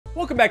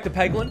Welcome back to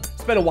Peglin.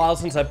 It's been a while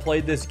since I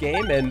played this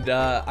game, and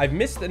I've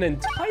missed an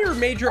entire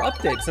major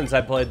update since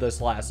I played this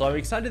last, so I'm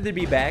excited to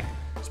be back.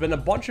 There's been a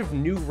bunch of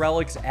new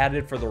relics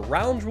added for the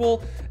round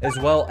roll, as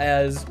well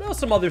as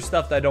some other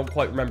stuff that I don't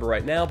quite remember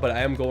right now, but I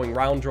am going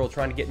round roll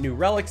trying to get new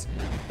relics.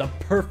 The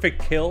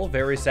perfect kill,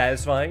 very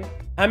satisfying.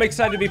 I'm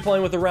excited to be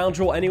playing with the round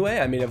roll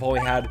anyway. I mean, I've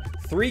only had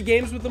 3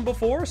 games with them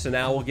before, so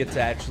now we'll get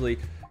to actually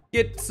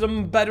get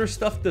some better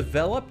stuff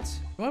developed.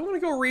 Do I want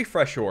to go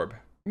refresh orb?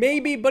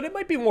 Maybe, but it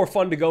might be more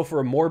fun to go for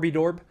a morbid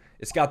orb.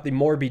 It's got the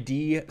morbid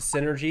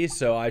synergy,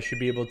 so I should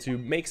be able to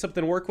make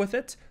something work with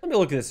it. Let me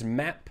look at this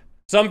map.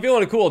 So I'm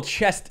feeling a cool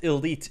chest,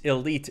 elite,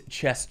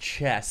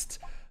 chest.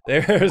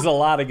 There's a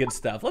lot of good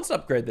stuff. Let's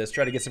upgrade this,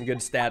 try to get some good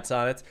stats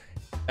on it.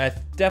 I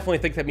definitely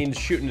think that means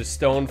shooting to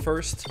stone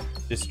first.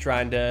 Just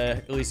trying to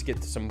at least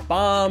get to some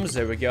bombs.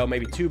 There we go,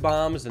 maybe 2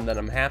 bombs, and then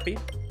I'm happy.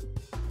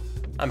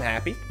 I'm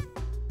happy.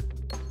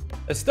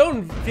 The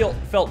stone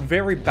felt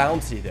very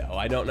bouncy, though.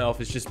 I don't know if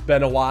it's just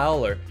been a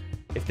while or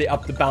if they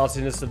upped the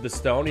bounciness of the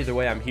stone. Either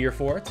way, I'm here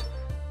for it.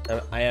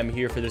 I am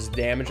here for this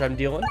damage I'm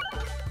dealing.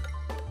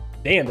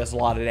 Damn, that's a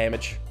lot of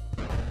damage.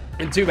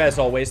 And too bad it's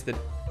all wasted.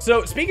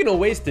 So, speaking of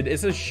wasted,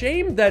 it's a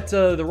shame that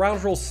the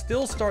round roll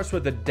still starts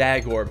with a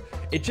dag orb.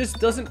 It just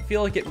doesn't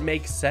feel like it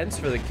makes sense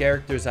for the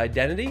character's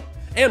identity.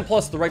 And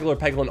plus, the regular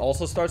Peglin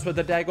also starts with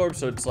a dag orb,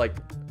 so it's like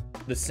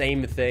the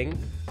same thing.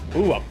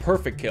 Ooh, a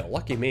perfect kill.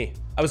 Lucky me.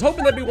 I was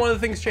hoping that'd be one of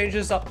the things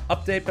changes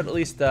update, but at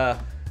least I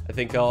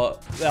think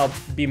that'll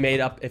be made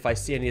up if I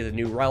see any of the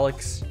new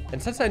relics.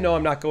 And since I know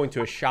I'm not going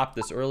to a shop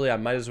this early, I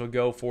might as well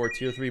go for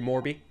tier 3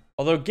 Morbi.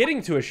 Although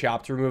getting to a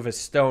shop to remove a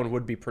stone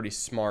would be pretty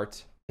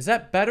smart. Is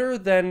that better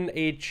than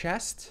a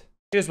chest?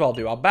 Here's what I'll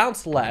do. I'll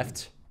bounce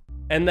left,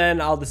 and then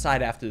I'll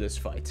decide after this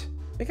fight.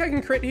 Think I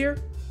can crit here?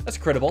 That's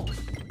crittable.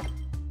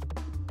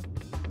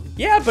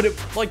 Yeah, but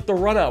like the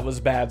run out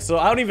was bad, so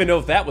I don't even know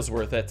if that was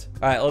worth it.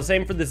 All right, let's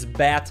aim for this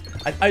bat.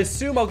 I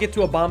assume I'll get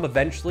to a bomb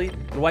eventually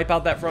and wipe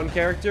out that front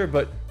character,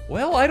 but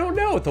well, I don't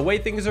know. The way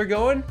things are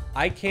going,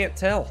 I can't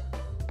tell.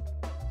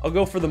 I'll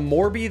go for the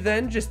Morbi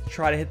then, just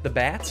try to hit the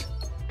bat.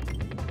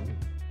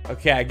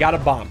 Okay, I got a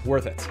bomb,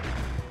 worth it.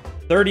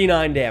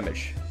 39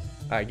 damage.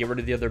 All right, get rid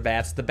of the other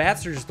bats. The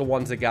bats are just the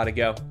ones that gotta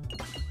go.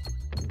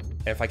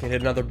 And if I can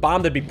hit another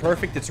bomb, that'd be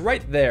perfect. It's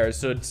right there,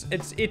 so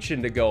it's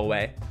itching to go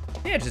away.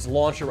 Yeah, just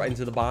launch it right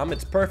into the bomb.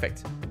 It's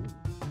perfect.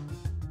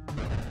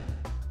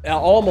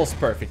 Almost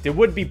perfect. It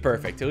would be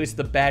perfect. At least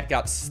the bat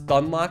got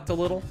stun locked a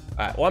little.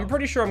 All right, well, I'm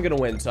pretty sure I'm gonna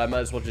win, so I might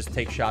as well just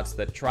take shots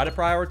that try to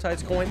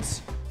prioritize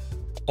coins.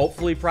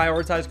 Hopefully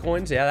prioritize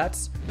coins. Yeah,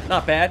 that's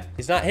not bad.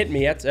 He's not hitting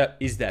me yet.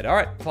 He's dead. All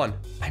right, fun.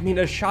 I mean,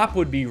 a shop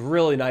would be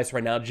really nice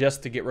right now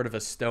just to get rid of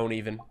a stone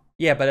even.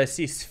 Yeah, but I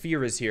see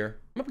Sphere is here.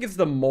 I'm up against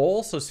the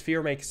mole, so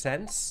Sphere makes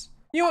sense.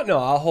 You know what? No,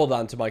 I'll hold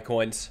on to my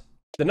coins.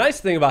 The nice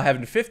thing about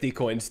having 50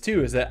 coins,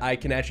 too, is that I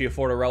can actually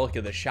afford a relic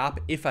of the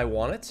shop if I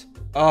want it.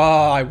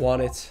 Oh, I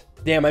want it.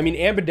 Damn, I mean,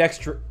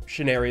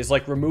 ambidextrionary is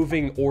like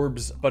removing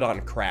orbs, but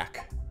on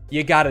crack.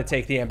 You gotta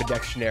take the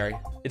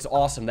ambidextrionary. It's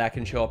awesome that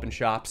can show up in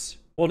shops.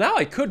 Well, now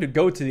I could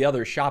go to the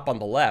other shop on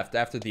the left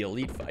after the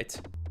elite fight.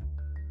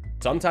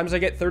 Sometimes I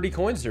get 30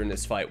 coins during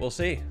this fight. We'll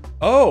see.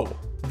 Oh,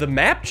 the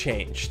map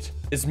changed.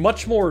 It's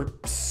much more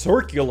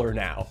circular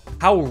now.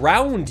 How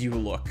round you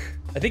look.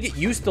 I think it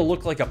used to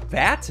look like a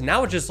bat.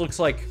 Now it just looks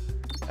like,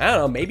 I don't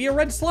know, maybe a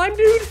red slime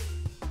dude?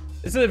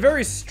 It's a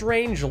very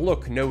strange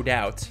look, no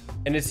doubt.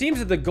 And it seems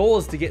that the goal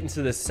is to get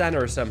into the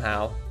center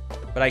somehow.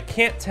 But I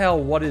can't tell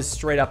what is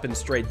straight up and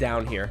straight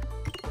down here.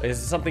 It's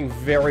something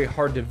very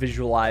hard to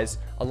visualize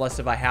unless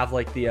if I have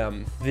like the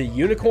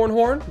unicorn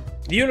horn.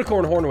 The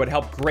unicorn horn would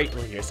help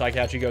greatly here, so I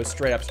can actually go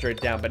straight up,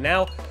 straight down. But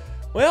now,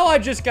 well, I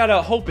just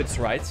gotta hope it's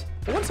right.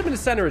 But once I'm in the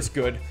center, it's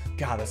good.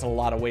 God, that's a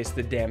lot of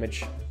wasted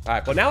damage. All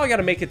right, well, now I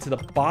gotta make it to the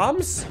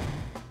bombs.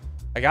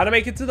 I gotta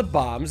make it to the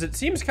bombs. It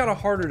seems kind of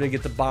harder to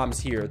get the bombs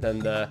here than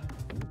the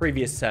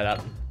previous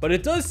setup, but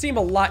it does seem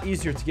a lot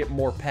easier to get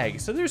more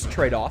pegs. So there's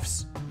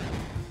trade-offs.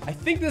 I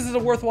think this is a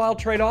worthwhile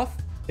trade-off.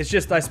 It's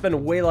just I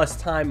spend way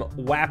less time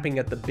whapping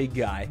at the big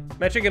guy.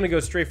 I'm actually gonna go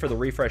straight for the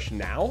refresh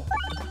now.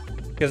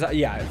 Because,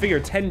 yeah, I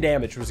figured 10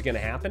 damage was gonna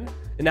happen.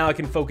 And now I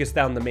can focus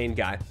down the main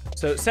guy.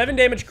 So 7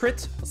 damage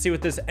crit. Let's see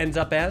what this ends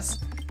up as.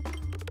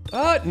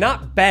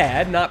 Not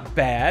bad, not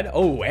bad.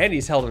 Oh, and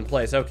he's held in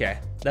place. Okay,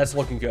 that's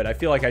looking good. I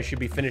feel like I should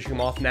be finishing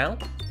him off now.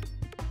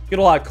 Get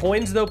a lot of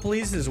coins, though,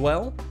 please, as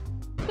well.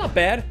 Not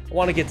bad. I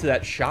want to get to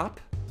that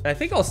shop. And I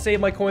think I'll save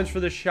my coins for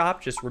this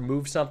shop. Just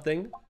remove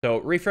something. So,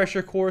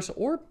 refresher course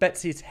or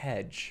Betsy's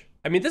Hedge.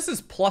 I mean, this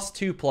is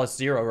 +2,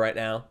 +0 right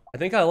now. I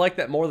think I like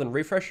that more than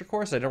refresher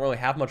course. I don't really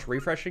have much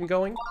refreshing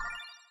going.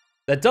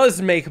 That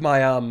does make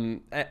my,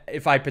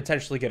 if I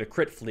potentially get a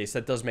crit fleece,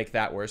 that does make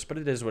that worse, but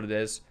it is what it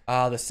is.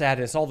 The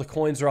sadness. All the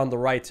coins are on the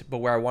right, but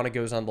where I want to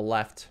go is on the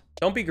left.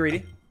 Don't be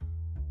greedy.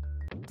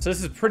 So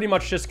this is pretty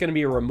much just going to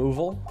be a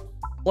removal.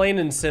 Plain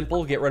and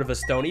simple, get rid of a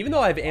stone. Even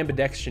though I have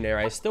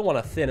ambidextrionary, I still want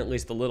to thin at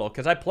least a little,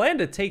 because I plan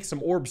to take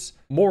some orbs,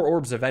 more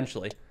orbs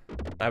eventually.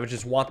 I would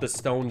just want the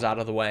stones out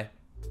of the way.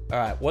 All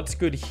right, what's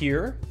good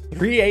here?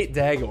 3-8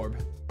 dag orb.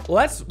 Well,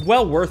 that's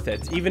well worth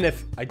it, even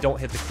if I don't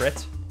hit the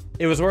crit.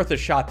 It was worth a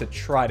shot to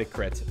try to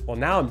crit. Well,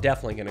 now I'm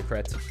definitely gonna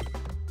crit.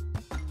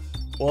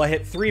 Well, I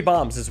hit 3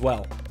 bombs as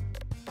well.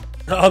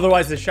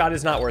 Otherwise, the shot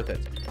is not worth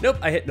it. Nope,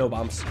 I hit no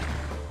bombs.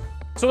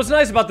 So what's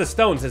nice about the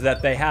stones is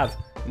that they have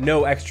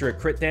no extra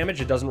crit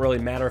damage. It doesn't really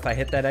matter if I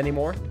hit that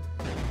anymore.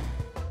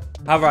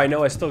 However, I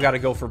know I still gotta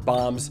go for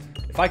bombs.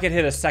 If I could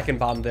hit a second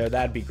bomb there,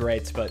 that'd be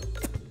great, but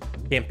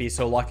can't be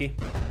so lucky.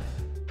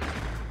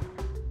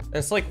 And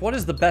it's like, what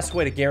is the best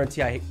way to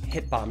guarantee I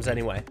hit bombs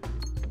anyway?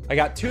 I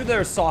got 2 that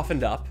are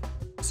softened up.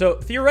 So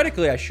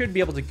theoretically, I should be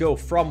able to go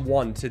from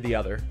one to the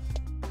other.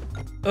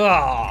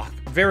 Ah,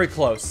 very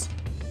close.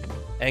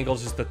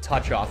 Angle's just a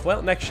touch off.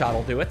 Well, next shot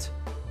will do it.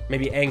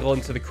 Maybe angle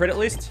into the crit at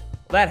least.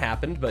 That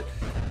happened, but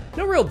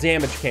no real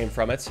damage came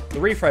from it. The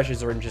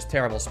refreshes are in just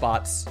terrible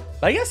spots.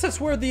 But I guess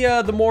that's where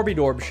the Morbid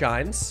Orb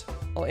shines.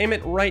 I'll aim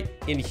it right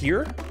in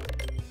here.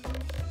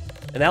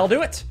 And that'll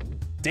do it.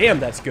 Damn,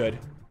 that's good.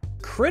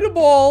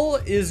 Critable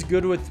is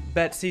good with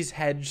Betsy's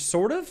Hedge,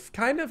 sort of,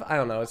 kind of. I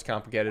don't know, it's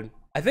complicated.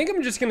 I think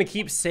I'm just gonna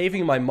keep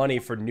saving my money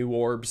for new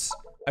orbs.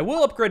 I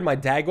will upgrade my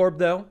Dag Orb,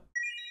 though.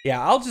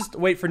 Yeah, I'll just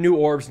wait for new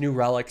orbs, new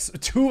relics,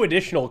 2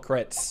 additional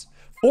crits.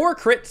 4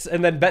 crits,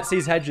 and then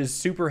Betsy's Hedge is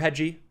super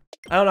hedgy.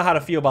 I don't know how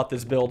to feel about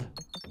this build.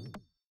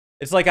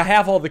 It's like I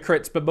have all the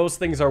crits, but most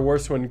things are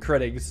worse when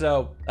critting,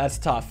 so that's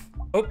tough.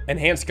 Oh,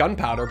 enhanced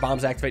gunpowder.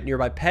 Bombs activate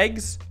nearby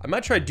pegs. I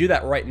might try to do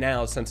that right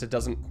now since it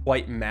doesn't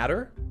quite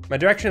matter. My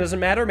direction doesn't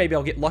matter. Maybe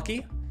I'll get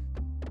lucky.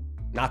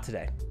 Not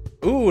today.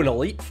 Ooh, an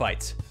elite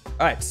fight.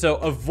 All right, so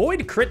avoid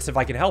crits if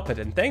I can help it,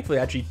 and thankfully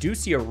I actually do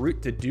see a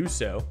route to do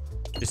so.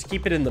 Just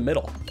keep it in the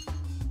middle.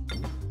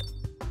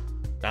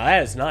 Now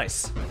that is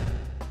nice.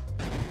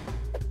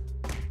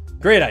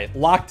 Great, I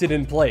locked it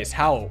in place.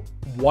 How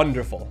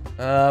wonderful.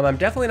 I'm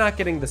definitely not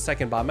getting the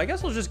second bomb. I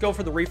guess I'll just go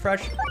for the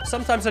refresh.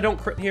 Sometimes I don't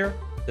crit here.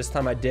 This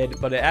time I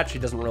did, but it actually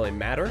doesn't really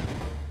matter.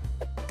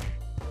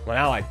 Well,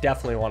 now I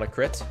definitely want to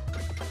crit.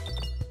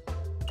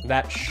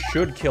 That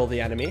should kill the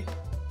enemy.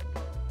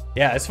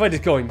 Yeah, this fight is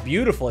going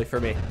beautifully for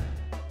me.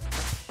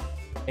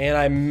 And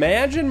I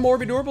imagine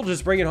Morbid Orb will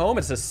just bring it home.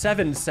 It's a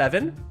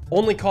 7/7.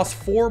 Only costs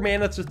 4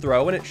 mana to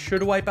throw, and it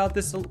should wipe out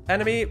this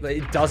enemy.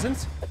 It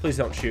doesn't. Please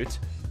don't shoot.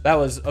 That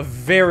was a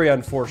very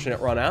unfortunate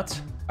run out.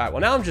 All right,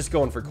 well, now I'm just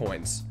going for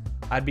coins.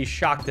 I'd be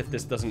shocked if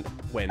this doesn't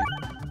win.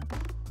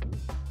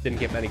 Didn't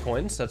get many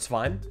coins. That's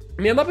fine.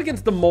 I mean, I'm up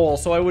against the mole,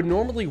 so I would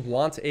normally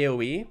want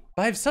AoE,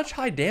 but I have such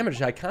high damage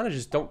that I kind of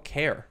just don't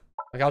care.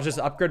 Like, I'll just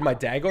upgrade my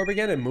Dag Orb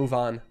again and move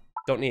on.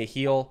 Don't need a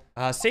heal.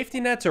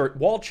 Safety nets or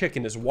wall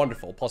chicken is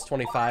wonderful. Plus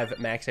 25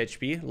 max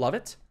HP. Love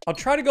it. I'll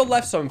try to go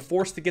left, so I'm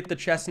forced to get the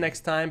chest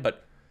next time, but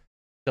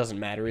it doesn't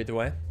matter either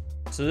way.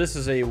 So this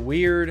is a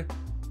weird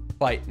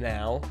fight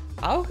now.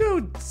 I'll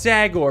go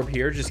Dag Orb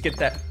here. Just get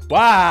that.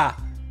 Wah!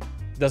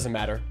 Doesn't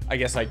matter. I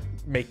guess I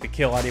make the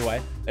kill anyway.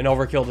 An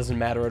overkill doesn't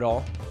matter at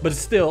all. But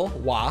still,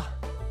 wah.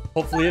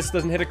 Hopefully this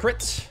doesn't hit a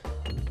crit.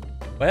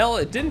 Well,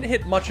 it didn't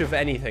hit much of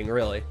anything,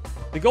 really.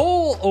 The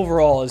goal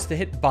overall is to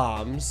hit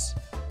bombs.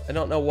 I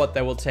don't know what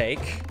that will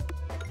take.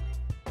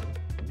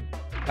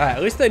 All right,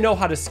 at least they know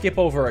how to skip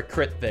over a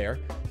crit there.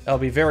 That'll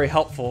be very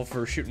helpful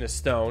for shooting a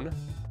stone.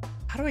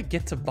 How do I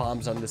get to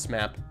bombs on this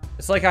map?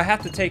 It's like I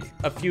have to take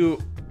a few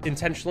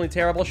intentionally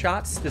terrible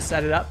shots to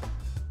set it up.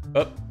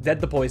 Oh,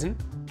 dead the poison.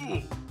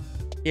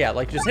 Yeah,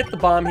 like just hit the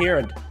bomb here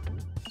and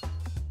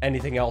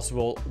anything else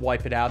will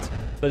wipe it out.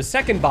 But the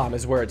second bomb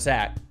is where it's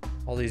at.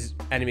 All these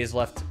enemies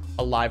left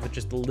alive with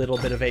just a little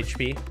bit of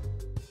HP.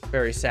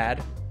 Very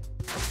sad.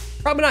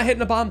 Probably not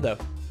hitting a bomb though.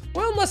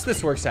 Well, unless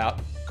this works out.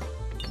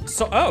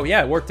 So, oh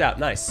yeah, it worked out.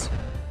 Nice.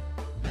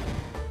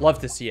 Love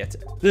to see it.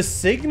 The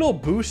Signal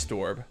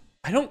Boostorb.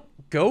 I don't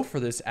go for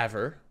this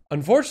ever.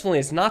 Unfortunately,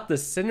 it's not the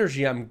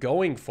synergy I'm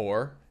going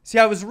for. See,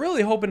 I was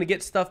really hoping to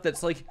get stuff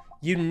that's like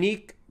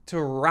unique to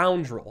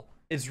Roundrel.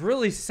 It's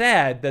really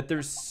sad that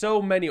there's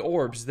so many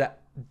orbs that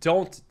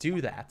don't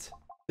do that.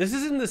 This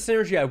isn't the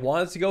synergy I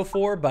wanted to go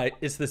for, but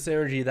it's the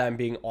synergy that I'm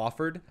being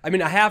offered. I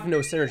mean, I have no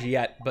synergy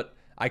yet, but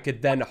I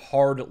could then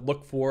hard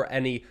look for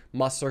any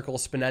Must Circle,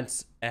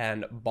 Spinesse,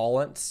 and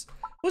Ballance.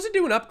 What's it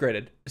doing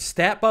upgraded?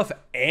 Stat buff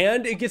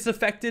and it gets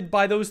affected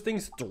by those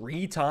things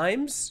 3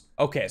 times?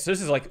 Okay, so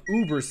this is like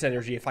uber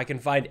synergy if I can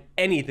find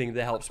anything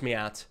that helps me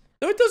out.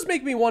 Though it does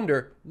make me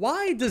wonder,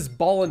 why does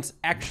Ballance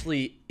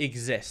actually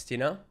exist, you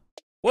know?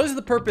 What is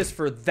the purpose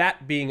for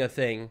that being a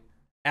thing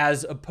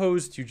as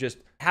opposed to just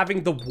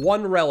having the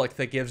one relic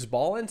that gives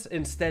Ballance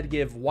instead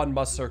give 1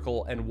 Must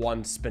Circle and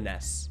 1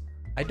 Spinesse?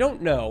 I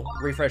don't know.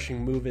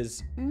 Refreshing move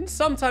is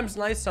sometimes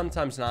nice,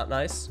 sometimes not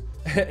nice.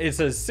 It's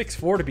a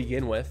 6/4 to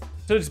begin with.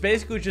 So it's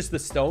basically just the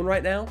stone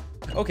right now.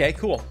 Okay,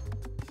 cool.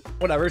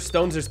 Whatever,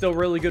 stones are still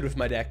really good with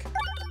my deck.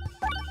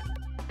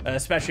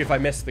 Especially if I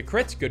miss the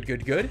crit. Good,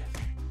 good, good.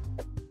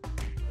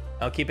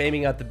 I'll keep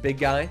aiming at the big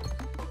guy.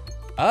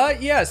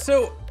 Yeah,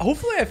 so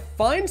hopefully I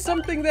find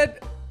something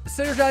that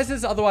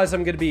synergizes. Otherwise,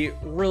 I'm going to be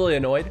really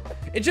annoyed.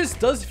 It just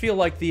does feel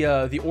like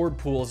the orb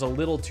pool is a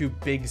little too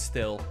big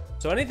still.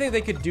 So anything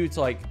they could do to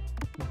like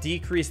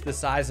decrease the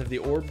size of the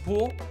orb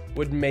pool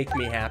would make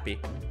me happy.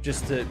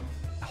 just to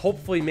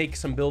hopefully make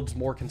some builds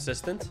more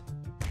consistent.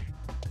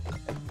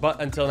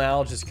 But until now,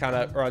 I'll just kind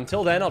of, or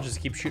until then, I'll just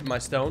keep shooting my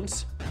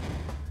stones.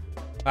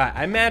 All right,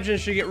 I imagine I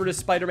should get rid of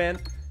Spider-Man.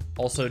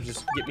 Also,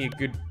 just get me a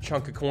good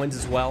chunk of coins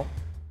as well.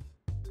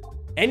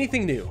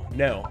 Anything new?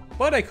 No.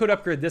 But I could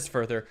upgrade this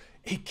further.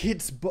 It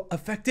gets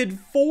affected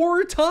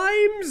 4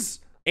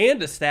 times!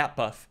 And a stat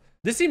buff.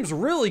 This seems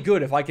really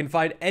good if I can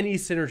find any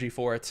synergy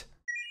for it.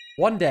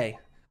 One day.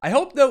 I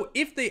hope, though,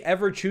 if they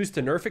ever choose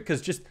to nerf it,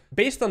 because just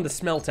based on the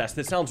smell test,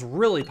 it sounds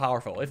really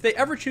powerful. If they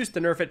ever choose to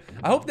nerf it,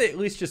 I hope they at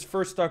least just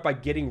first start by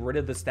getting rid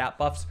of the stat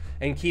buffs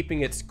and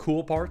keeping its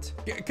cool part.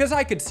 Because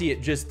I could see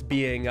it just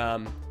being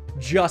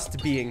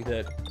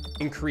the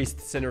increased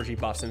synergy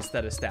buffs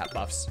instead of stat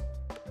buffs.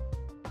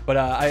 But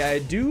I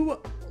do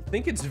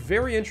think it's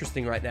very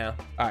interesting right now.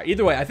 All right,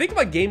 either way, I think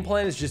my game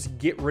plan is just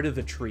get rid of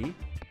the tree.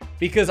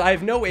 Because I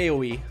have no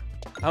AoE.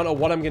 I don't know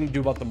what I'm going to do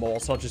about the mole,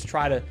 so I'll just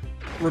try to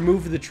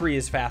remove the tree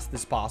as fast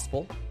as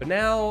possible. But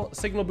now,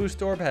 Signal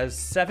Boostorb has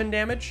 7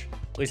 damage.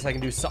 At least I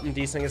can do something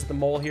decent against the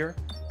mole here.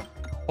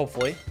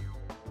 Hopefully.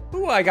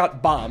 Ooh, I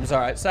got bombs. All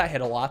right, so that hit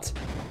a lot.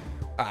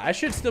 All right, I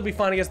should still be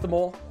fine against the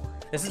mole.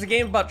 This is a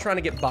game about trying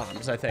to get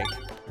bombs, I think.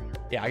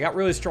 Yeah, I got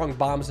really strong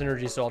bomb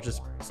synergy, so I'll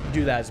just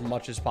do that as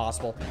much as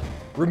possible.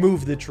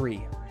 Remove the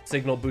tree.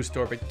 Signal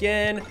Boostorb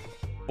again.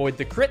 Avoid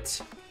the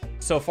crit.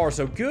 So far,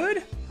 so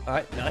good. All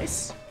right,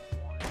 nice.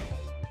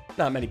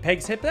 Not many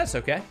pegs hit, but that's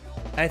okay.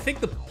 And I think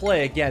the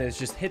play, again, is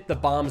just hit the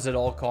bombs at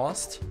all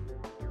cost.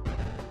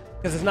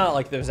 Because it's not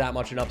like there's that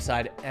much an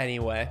upside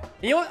anyway.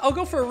 You know what? I'll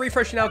go for a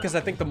refresh now because I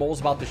think the mole's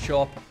about to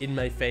show up in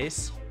my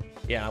face.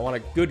 Yeah, I want a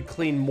good,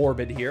 clean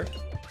Morbid here.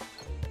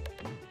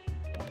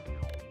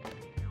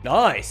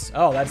 Nice.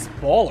 Oh, that's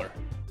baller.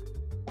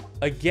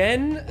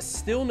 Again,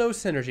 still no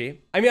synergy.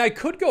 I mean, I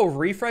could go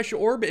refresh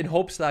orb in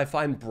hopes that I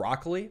find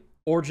broccoli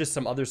or just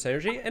some other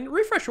synergy. And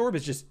refresh orb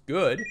is just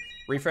good.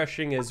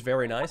 Refreshing is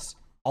very nice.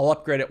 I'll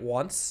upgrade it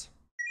once.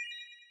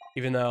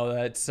 Even though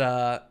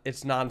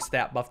it's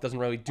non-stat buff, doesn't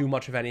really do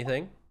much of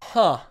anything.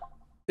 Huh.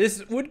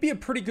 This would be a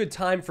pretty good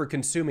time for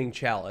consuming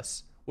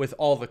Chalice with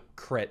all the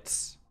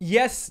crits.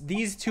 Yes,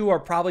 these two are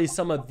probably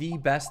some of the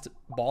best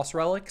boss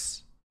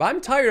relics. But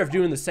I'm tired of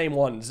doing the same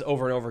ones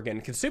over and over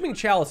again. Consuming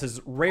Chalice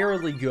is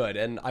rarely good,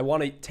 and I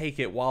want to take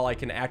it while I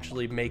can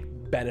actually make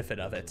benefit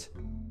of it.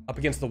 Up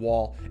against the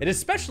wall. It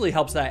especially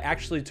helps that I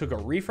actually took a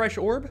refresh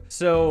orb,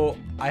 so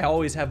I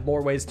always have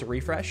more ways to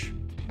refresh.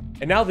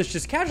 And now this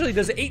just casually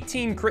does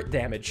 18 crit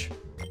damage.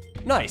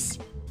 Nice.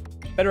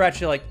 Better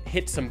actually, like,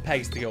 hit some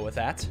pegs to go with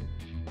that.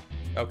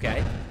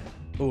 Okay.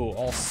 Ooh,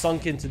 all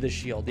sunk into the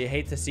shield. Do you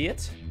hate to see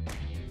it?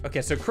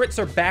 Okay, so crits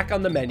are back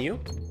on the menu.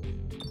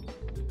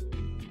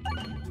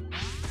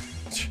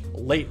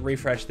 Late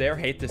refresh there.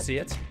 Hate to see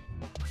it.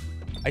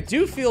 I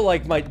do feel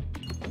like my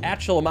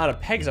actual amount of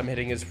pegs I'm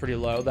hitting is pretty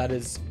low. That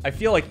is, I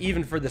feel like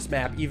even for this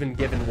map, even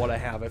given what I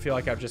have, I feel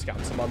like I've just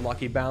gotten some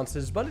unlucky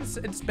bounces, but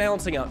it's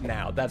balancing out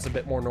now. That's a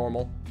bit more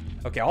normal.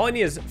 Okay, all I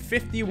need is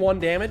 51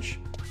 damage,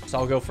 so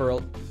I'll go for a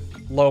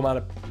low amount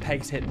of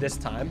pegs hit this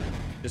time,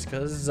 just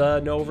because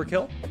no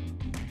overkill.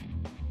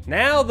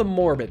 Now the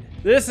Morbid.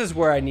 This is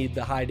where I need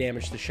the high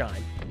damage to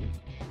shine.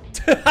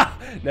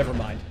 Never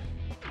mind.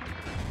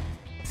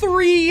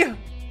 3!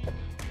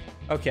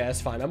 Okay,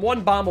 that's fine. I'm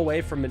 1 bomb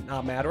away from it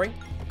not mattering.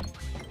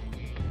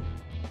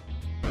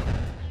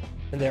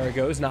 And there it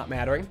goes, not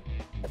mattering.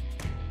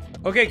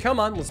 Okay, come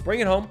on, let's bring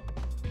it home.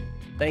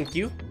 Thank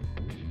you.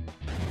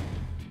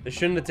 This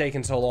shouldn't have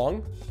taken so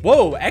long.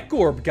 Whoa,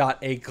 Ekorb got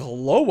a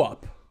glow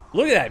up.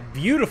 Look at that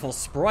beautiful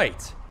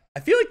sprite. I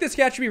feel like this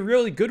guy should be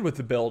really good with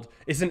the build.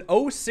 It's an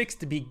 06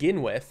 to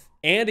begin with,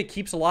 and it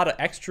keeps a lot of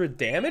extra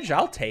damage.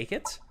 I'll take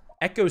it.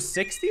 Echo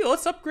 60,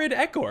 let's upgrade to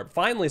Ekorb.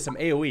 Finally, some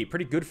AoE,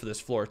 pretty good for this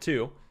floor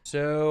too.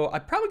 So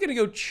I'm probably gonna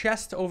go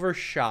chest over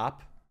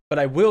shop. But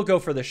I will go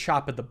for the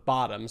shop at the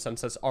bottom, since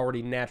that's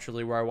already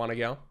naturally where I want to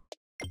go.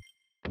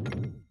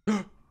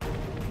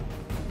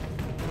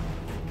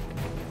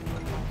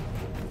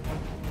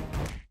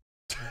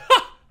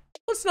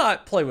 Let's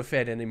not play with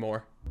it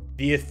anymore.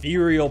 The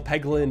ethereal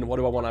Peglin, what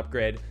do I want to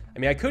upgrade? I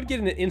mean, I could get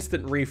an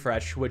instant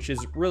refresh, which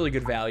is really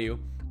good value,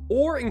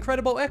 or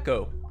incredible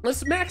echo.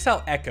 Let's max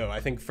out echo, I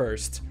think,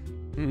 first.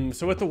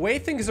 So with the way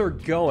things are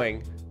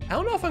going, I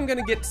don't know if I'm going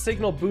to get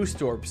Signal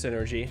Boostorb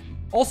synergy.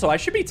 Also, I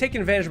should be taking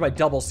advantage of my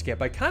double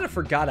skip. I kind of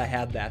forgot I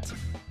had that.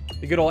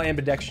 The good old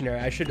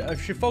ambidextrary. I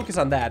should focus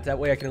on that. That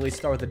way I can at least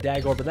start with the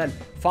Dag Orb and then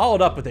follow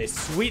it up with a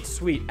sweet,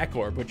 sweet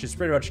Ekorb, which is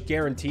pretty much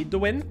guaranteed to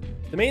win.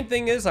 The main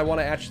thing is I want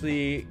to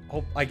actually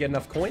hope I get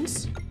enough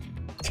coins.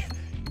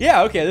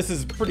 Yeah, okay, this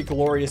is pretty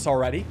glorious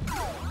already.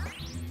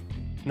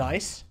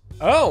 Nice.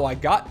 Oh, I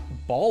got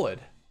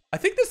Ballad. I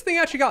think this thing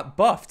actually got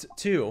buffed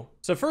too.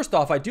 So first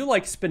off, I do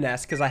like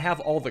Spinesse because I have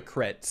all the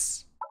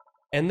crits.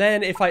 And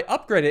then if I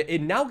upgrade it,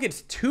 it now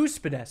gets 2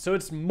 spinesse. So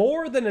it's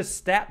more than a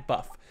stat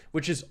buff,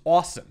 which is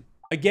awesome.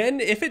 Again,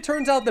 if it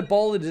turns out that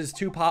Ballad is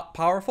too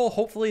powerful,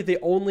 hopefully they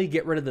only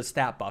get rid of the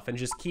stat buff and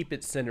just keep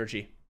its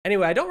synergy.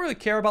 Anyway, I don't really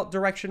care about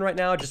direction right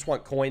now. I just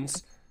want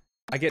coins.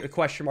 I get a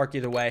question mark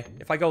either way.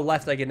 If I go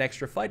left, I get an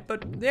extra fight,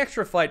 but the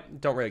extra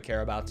fight, don't really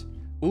care about.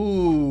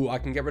 Ooh, I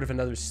can get rid of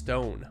another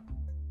stone.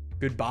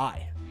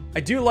 Goodbye. I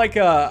do like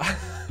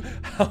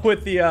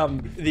with the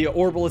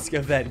Orbalisk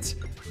event,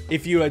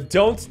 if you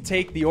don't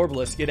take the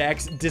Orbalisk, it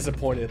acts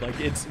disappointed. Like,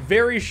 it's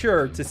very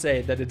sure to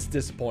say that it's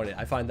disappointed.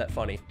 I find that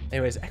funny.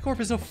 Anyways, Ekorb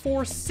is a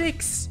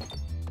 4/6.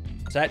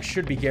 So that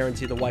should be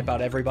guaranteed to wipe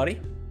out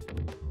everybody.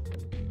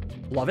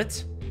 Love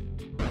it.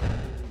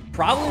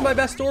 Probably my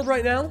best orb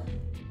right now.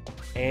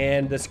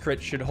 And this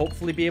crit should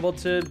hopefully be able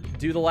to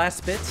do the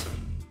last bit.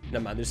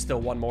 Never mind, there's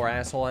still one more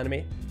asshole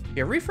enemy.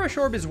 Yeah, refresh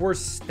orb is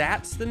worse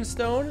stats than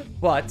stone,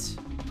 but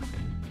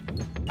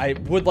I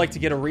would like to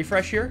get a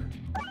refresh here.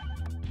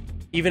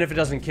 Even if it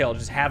doesn't kill,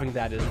 just having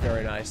that is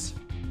very nice.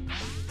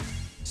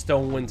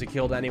 Stone wins a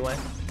killed anyway.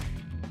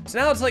 So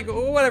now it's like,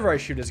 whatever I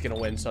shoot is gonna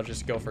win, so I'll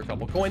just go for a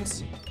couple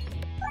coins.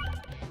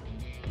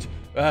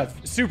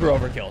 Super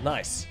overkill,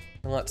 nice.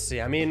 Let's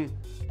see, I mean,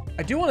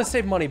 I do want to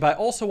save money, but I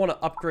also want to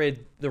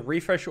upgrade the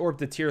refresh orb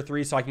to tier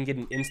 3 so I can get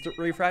an instant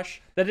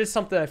refresh. That is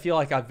something I feel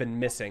like I've been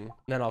missing. And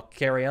then I'll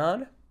carry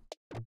on.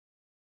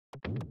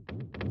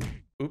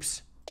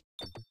 Oops.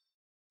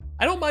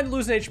 I don't mind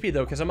losing HP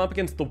though, because I'm up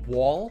against the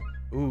wall.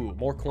 Ooh,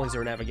 more coins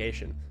or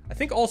navigation. I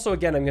think also,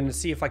 again, I'm going to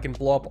see if I can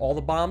blow up all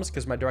the bombs,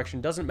 because my direction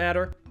doesn't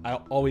matter. I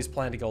always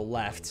plan to go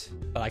left,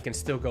 but I can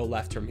still go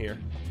left from here.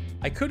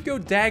 I could go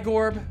Dag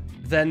Orb,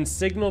 then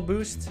Signal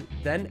Boost,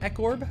 then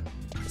Ekorb.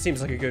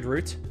 Seems like a good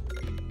route.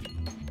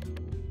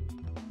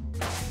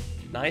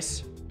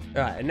 Nice.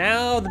 All right, and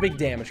now the big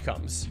damage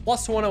comes.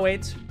 Plus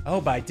 108.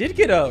 Oh, but I did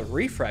get a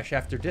refresh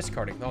after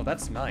discarding. Oh,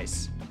 that's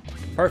nice.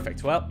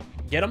 Perfect. Well,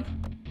 get him.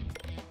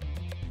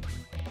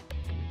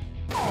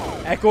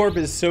 Ekorb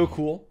is so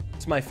cool.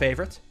 It's my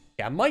favorite.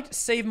 Yeah, I might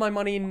save my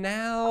money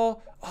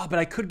now. Oh, but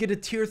I could get a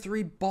tier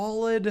 3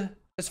 Ballad.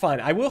 It's fine.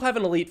 I will have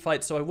an elite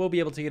fight, so I will be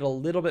able to get a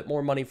little bit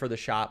more money for the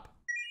shop.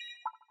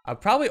 I'll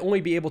probably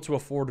only be able to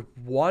afford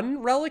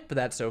one relic, but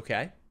that's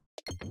okay.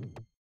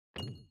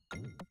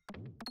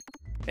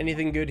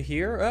 Anything good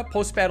here?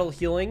 Post-battle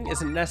healing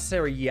isn't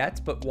necessary yet,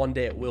 but one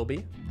day it will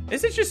be.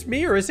 Is it just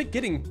me, or is it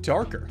getting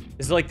darker?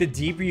 Is it like the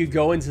deeper you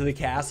go into the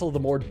castle, the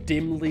more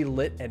dimly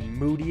lit and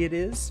moody it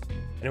is?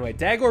 Anyway,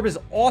 Dag Orb is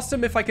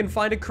awesome if I can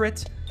find a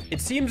crit.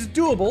 It seems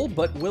doable,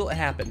 but will it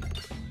happen?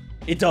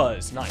 It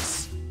does.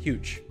 Nice.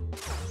 Huge.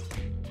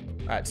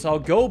 All right, so I'll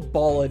go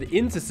Ballad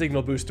into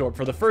Signal Boostorb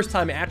for the first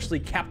time actually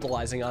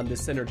capitalizing on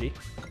this synergy.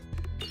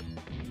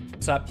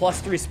 So that plus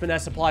 3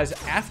 spinesse applies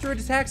after it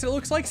attacks, it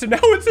looks like. So now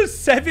it's a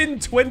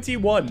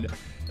 721.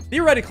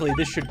 Theoretically,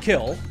 this should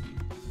kill.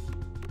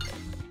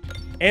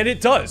 And it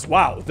does.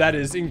 Wow, that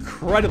is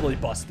incredibly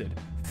busted.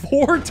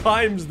 4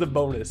 times the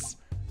bonus.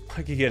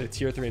 I could get a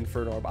tier 3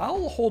 Inferno Orb.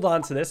 I'll hold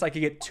on to this. I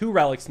could get 2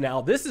 relics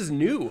now. This is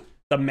new.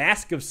 The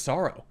Mask of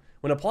Sorrow.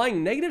 When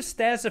applying negative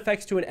status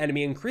effects to an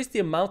enemy, increase the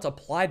amount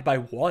applied by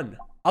 1.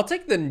 I'll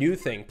take the new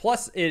thing.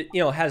 Plus, it,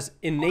 has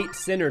innate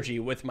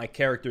synergy with my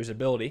character's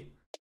ability.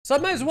 So I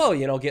might as well,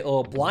 get a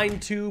little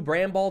Blind 2,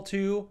 Brand Ball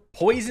 2.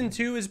 Poison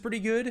 2 is pretty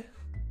good.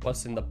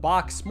 What's in the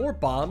box? More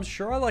bombs.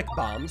 Sure, I like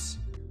bombs.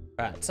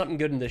 All right, something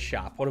good in this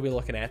shop. What are we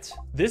looking at?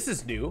 This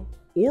is new.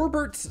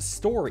 Orbert's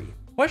Story.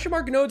 Question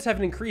mark nodes have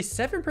an increased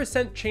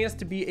 7% chance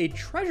to be a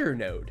treasure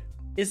node.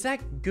 Is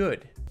that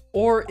good?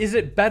 Or is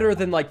it better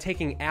than like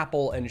taking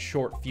Apple and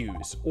Short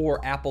Fuse,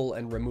 or Apple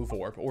and Remove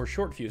Orb, or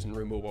Short Fuse and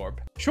Remove Orb?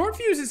 Short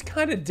Fuse is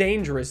kind of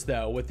dangerous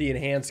though with the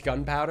enhanced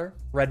gunpowder.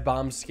 Red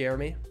bombs scare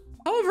me.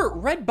 However,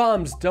 red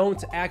bombs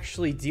don't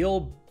actually deal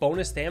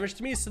bonus damage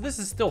to me, so this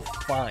is still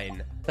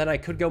fine. Then I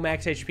could go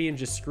max HP and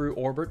just screw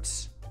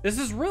Orberts. This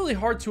is really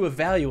hard to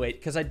evaluate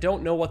because I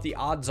don't know what the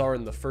odds are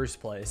in the first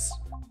place.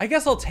 I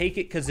guess I'll take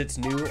it because it's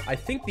new. I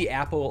think the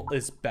Apple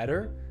is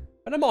better,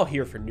 but I'm all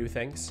here for new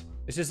things.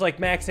 It's just like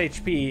max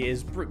HP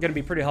is going to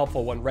be pretty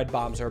helpful when red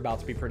bombs are about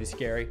to be pretty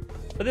scary.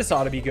 But this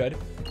ought to be good.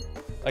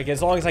 Like,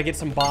 as long as I get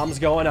some bombs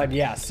going,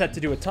 I'm, set to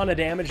do a ton of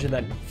damage and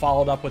then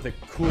followed up with a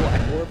cool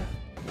Ekorb.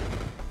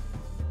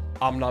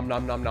 Nom nom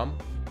nom nom.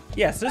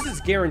 Yes, this is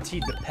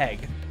guaranteed to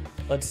peg.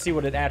 Let's see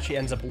what it actually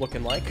ends up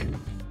looking like.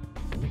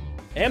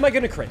 Am I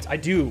going to crit? I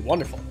do.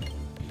 Wonderful.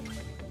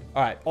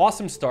 All right.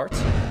 Awesome start.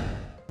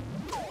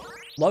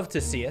 Love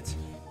to see it.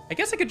 I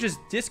guess I could just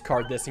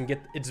discard this and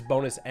get its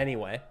bonus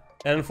anyway.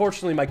 And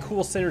unfortunately, my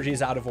cool synergy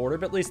is out of order,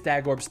 but at least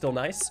Dag Orb's still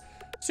nice.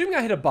 Assuming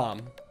I hit a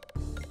bomb.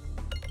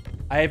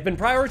 I have been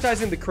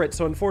prioritizing the crit,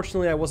 so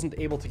unfortunately I wasn't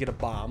able to get a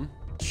bomb.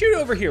 Shoot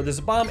over here. There's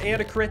a bomb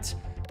and a crit.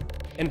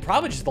 And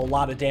probably just a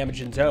lot of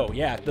damage in tow.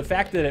 Yeah, the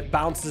fact that it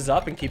bounces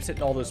up and keeps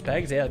hitting all those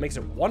pegs, yeah, it makes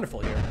it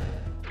wonderful here.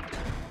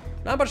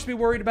 Not much to be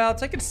worried about.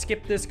 So I could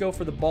skip this, go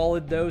for the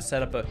Ballad, though,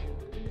 set up a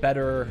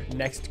better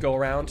next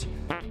go-around.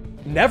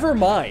 Never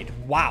mind.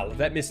 Wow,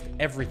 that missed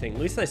everything.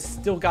 At least I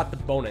still got the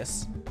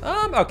bonus.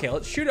 Okay,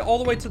 let's shoot it all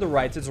the way to the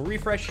right. There's a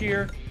refresh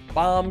here.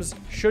 Bombs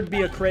should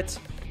be a crit.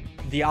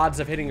 The odds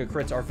of hitting a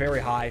crit are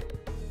very high.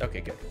 Okay,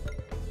 good.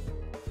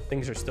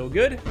 Things are still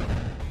good.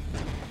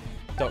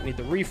 Don't need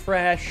the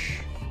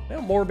refresh.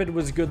 Well, Morbid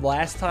was good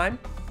last time.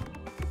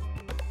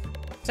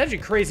 It's actually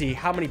crazy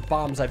how many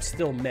bombs I've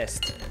still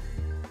missed.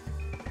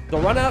 The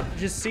run out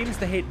just seems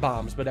to hate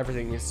bombs, but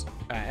everything's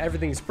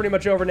pretty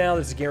much over now.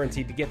 This is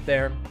guaranteed to get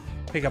there.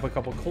 Pick up a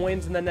couple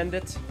coins and then end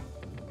it.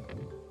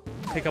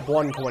 Pick up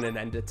 1 coin and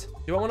end it.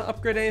 Do I want to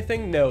upgrade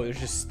anything? No, there's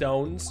just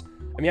stones.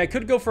 I mean, I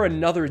could go for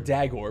another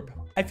dag orb.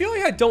 I feel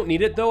like I don't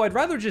need it, though. I'd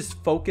rather just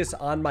focus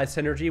on my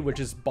synergy, which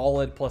is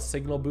Ballad plus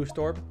Signal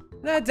Boostorb.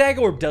 Nah, dag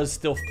orb does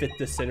still fit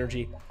this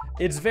synergy.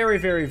 It's very,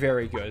 very,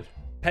 very good.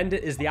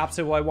 Pendant is the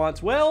opposite of what I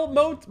want. Well,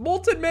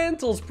 Molten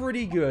Mantle's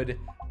pretty good.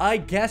 I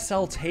guess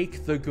I'll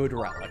take the good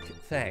relic.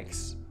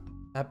 Thanks.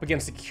 Up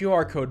against the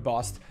QR code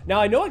boss. Now,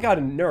 I know I got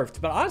it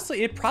nerfed, but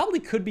honestly, it probably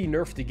could be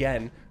nerfed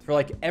again for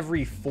like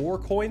every 4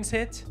 coins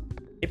hit.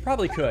 It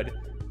probably could.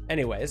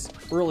 Anyways,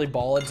 early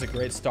Ballad's a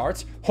great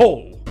start.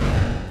 Oh,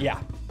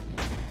 yeah.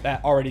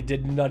 That already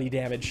did nutty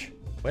damage.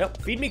 Well,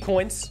 feed me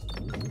coins.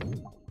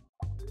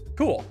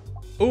 Cool.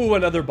 Ooh,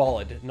 another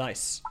Ballad.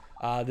 Nice.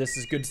 This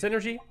is good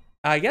synergy.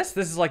 I guess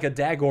this is like a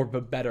dag orb,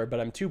 but better, but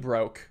I'm too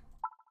broke.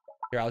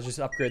 Here, I'll just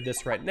upgrade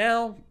this right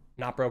now.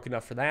 Not broke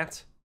enough for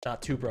that.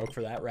 Not too broke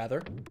for that,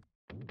 rather.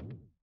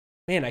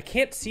 Man, I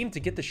can't seem to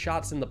get the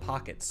shots in the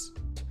pockets.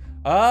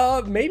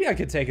 Maybe I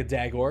could take a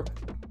dag orb.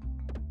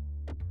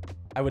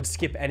 I would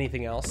skip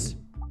anything else.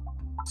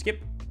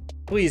 Skip.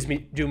 Please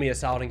do me a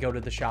solid and go to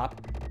the shop.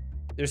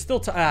 There's still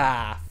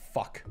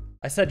fuck.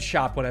 I said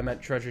shop when I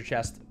meant treasure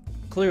chest.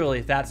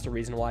 Clearly, that's the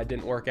reason why it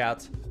didn't work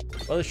out.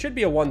 Well, there should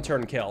be a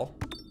 1-turn kill.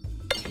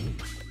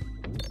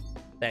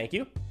 Thank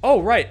you.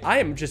 Oh, right. I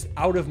am just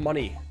out of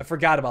money. I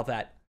forgot about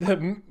that.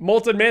 The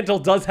Molten Mantle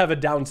does have a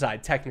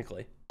downside,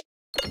 technically.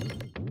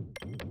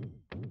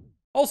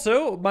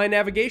 Also, my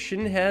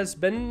navigation has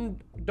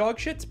been dog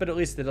shit, but at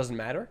least it doesn't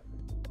matter.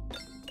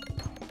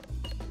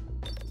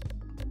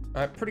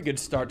 All right, pretty good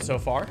start so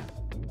far.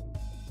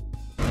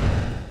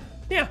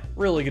 Yeah,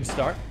 really good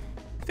start.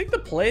 I think the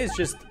play is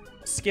just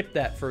skip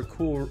that for a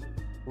cool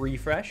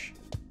refresh.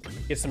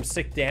 Get some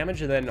sick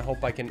damage, and then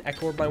hope I can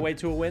echo my way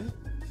to a win.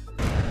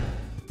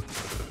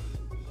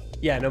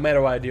 Yeah, no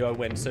matter what I do, I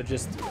win. So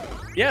just,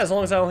 yeah, as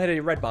long as I don't hit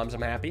any red bombs,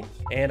 I'm happy.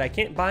 And I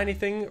can't buy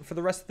anything for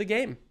the rest of the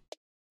game.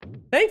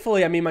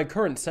 Thankfully, I mean, my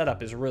current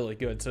setup is really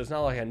good, so it's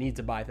not like I need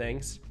to buy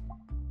things.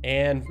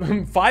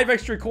 And 5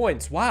 extra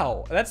coins.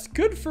 Wow, that's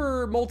good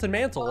for Molten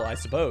Mantle, I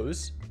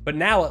suppose. But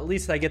now, at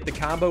least I get the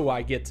combo where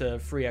I get a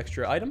free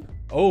extra item.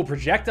 Oh,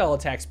 projectile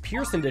attacks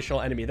pierce an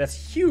additional enemy.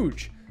 That's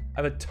huge.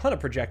 I have a ton of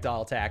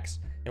projectile attacks.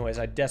 Anyways,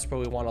 I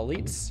desperately want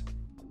elites.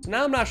 So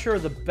now I'm not sure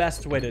the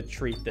best way to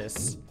treat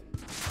this.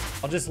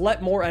 I'll just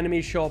let more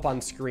enemies show up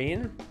on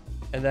screen,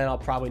 and then I'll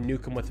probably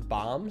nuke them with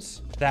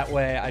bombs. That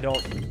way I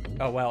don't...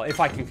 Oh, well, if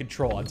I can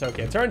control it, it's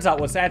okay. It turns out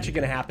what's actually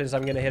going to happen is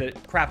I'm going to hit a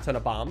crap ton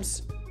of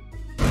bombs.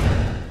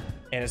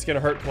 And it's going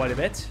to hurt quite a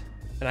bit.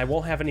 And I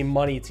won't have any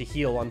money to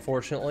heal,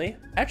 unfortunately.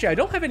 Actually, I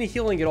don't have any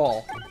healing at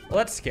all. Well,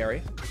 that's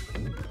scary.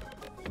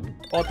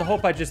 I'll have to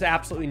hope I just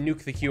absolutely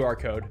nuke the QR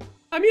code.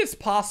 I mean, it's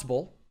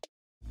possible,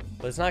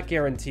 but it's not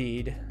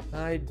guaranteed.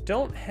 I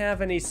don't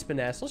have any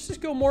spinesse. Let's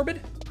just go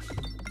morbid.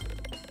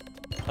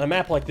 On a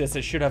map like this,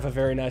 it should have a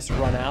very nice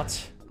run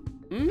out.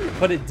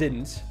 But it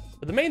didn't.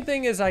 But the main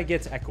thing is I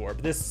get Echo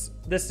Orb. This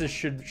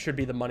should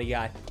be the money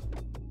guy.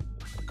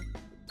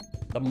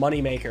 The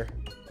money maker.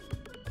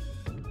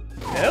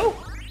 No?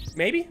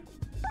 Maybe?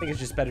 I think it's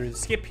just better to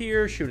skip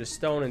here, shoot a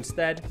stone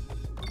instead.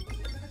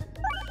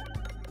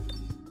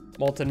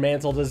 Molten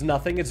Mantle does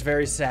nothing. It's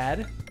very sad.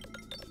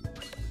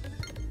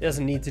 It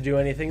doesn't need to do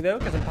anything, though,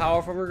 because I'm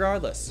powerful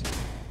regardless.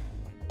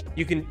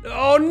 You can...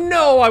 Oh,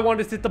 no! I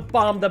wanted to hit the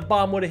bomb. The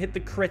bomb would have hit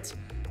the crit.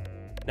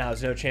 Now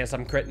there's no chance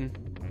I'm critting.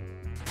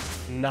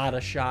 Not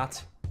a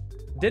shot.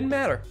 Didn't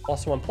matter.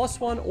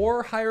 +1/+1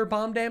 or higher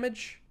bomb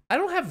damage. I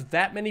don't have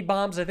that many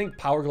bombs. I think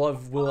Power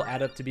Glove will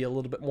add up to be a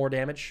little bit more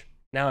damage.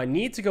 Now I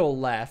need to go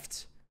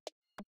left.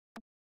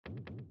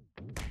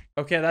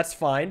 Okay, that's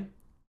fine.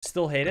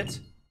 Still hate it.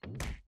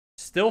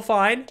 Still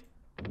fine.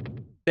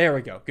 There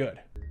we go. Good.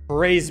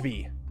 Praise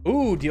be.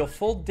 Ooh, deal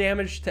full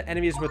damage to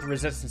enemies with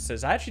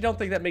resistances. I actually don't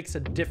think that makes a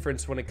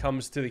difference when it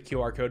comes to the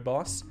QR code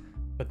boss.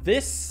 But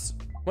this...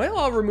 Well,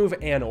 I'll remove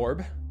an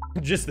orb.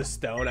 Just the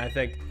stone, I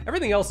think.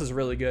 Everything else is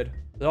really good.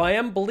 Though I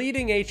am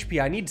bleeding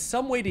HP. I need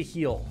some way to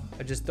heal.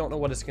 I just don't know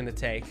what it's going to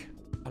take.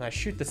 And I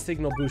shoot the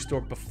Signal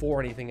Boostorb before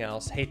anything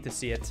else. Hate to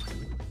see it.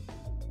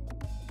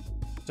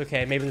 It's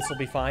okay. Maybe this will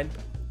be fine.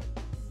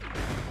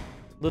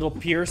 Little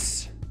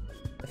Pierce.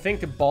 I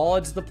think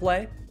Ballad's the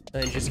play.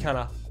 And then just kind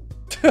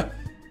of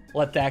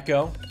let that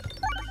go.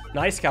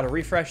 Nice. Got a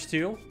refresh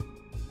too.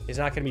 He's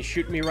not going to be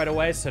shooting me right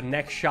away. So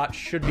next shot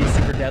should be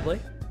super deadly.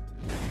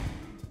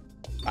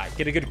 All right.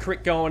 Get a good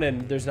crit going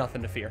and there's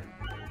nothing to fear.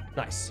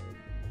 Nice.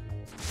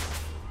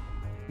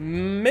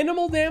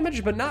 Minimal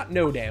damage, but not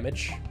no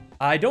damage.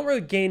 I don't really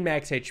gain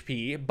max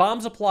HP.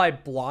 Bombs apply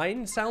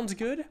blind sounds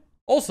good.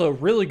 Also,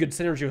 really good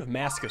synergy with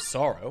Mask of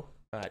Sorrow.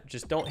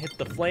 Just don't hit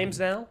the flames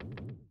now.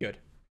 Good.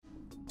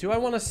 Do I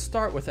want to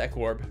start with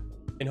Echo Orb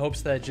in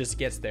hopes that it just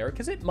gets there?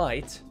 Because it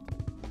might.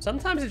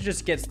 Sometimes it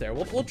just gets there.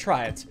 We'll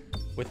try it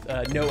with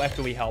no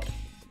echoey help.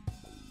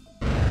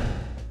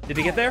 Did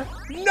he get there?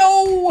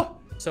 No!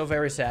 So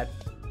very sad.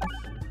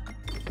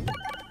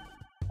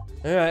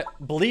 All right,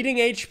 bleeding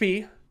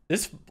HP.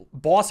 This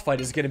boss fight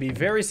is going to be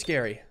very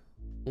scary.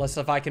 Unless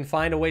if I can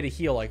find a way to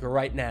heal, like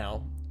right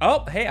now.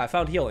 Oh, hey, I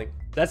found healing.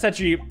 That's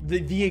actually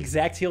the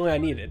exact healing I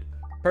needed.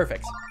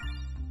 Perfect.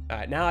 All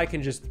right, now I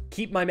can just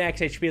keep my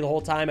max HP the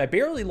whole time. I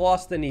barely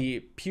lost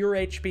any pure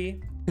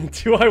HP.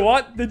 Do I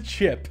want the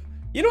chip?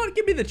 You know what?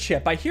 Give me the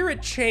chip. I hear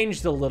it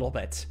changed a little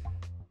bit.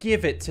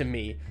 Give it to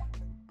me.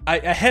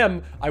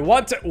 I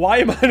want to. Why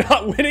am I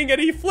not winning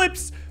any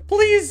flips?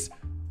 Please.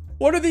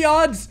 What are the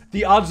odds?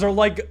 The odds are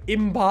like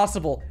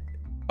impossible.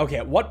 Okay,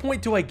 at what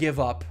point do I give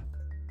up?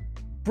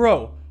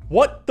 Bro,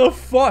 what the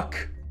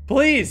fuck?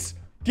 Please,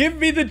 give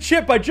me the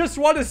chip. I just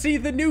want to see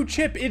the new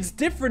chip. It's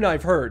different,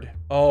 I've heard.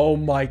 Oh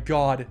my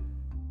god.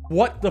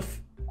 What the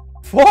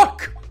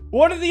fuck?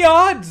 What are the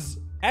odds?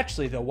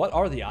 Actually, though, what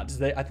are the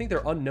odds? I think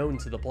they're unknown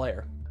to the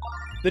player.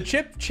 The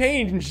chip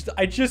changed.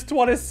 I just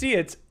want to see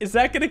it. Is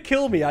that going to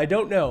kill me? I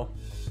don't know.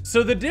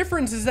 So the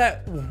difference is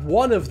that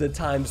one of the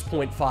times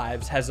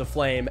 0.5s has a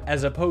flame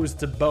as opposed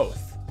to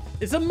both.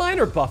 It's a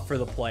minor buff for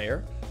the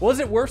player. Was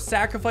it worth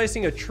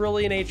sacrificing 1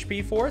 trillion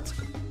HP for it?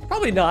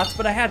 Probably not,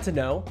 but I had to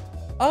know.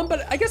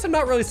 But I guess I'm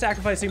not really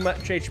sacrificing much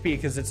HP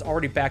because it's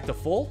already back to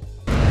full.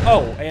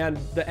 Oh, and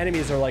the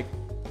enemies are like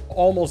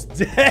almost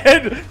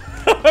dead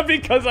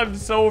because I'm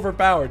so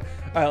overpowered.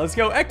 All right, let's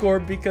go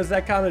Eck-Orb because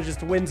that kind of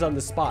just wins on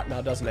the spot now,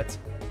 doesn't it?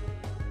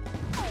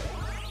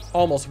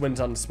 Almost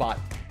wins on the spot.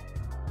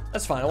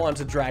 That's fine. I wanted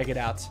to drag it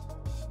out.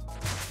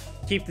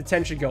 Keep the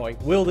tension going.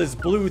 Will this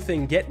blue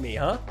thing get me,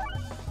 huh?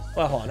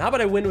 Well, hold on. How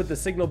about I win with the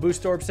Signal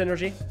Boostorb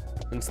synergy?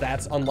 Since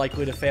that's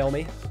unlikely to fail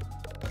me.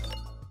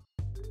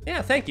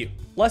 Yeah, thank you.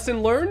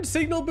 Lesson learned,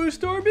 Signal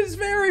Boostorb is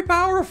very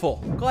powerful.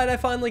 Glad I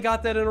finally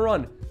got that in a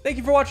run. Thank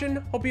you for watching.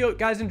 Hope you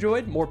guys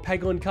enjoyed. More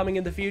Peglin coming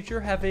in the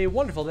future. Have a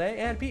wonderful day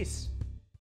and peace.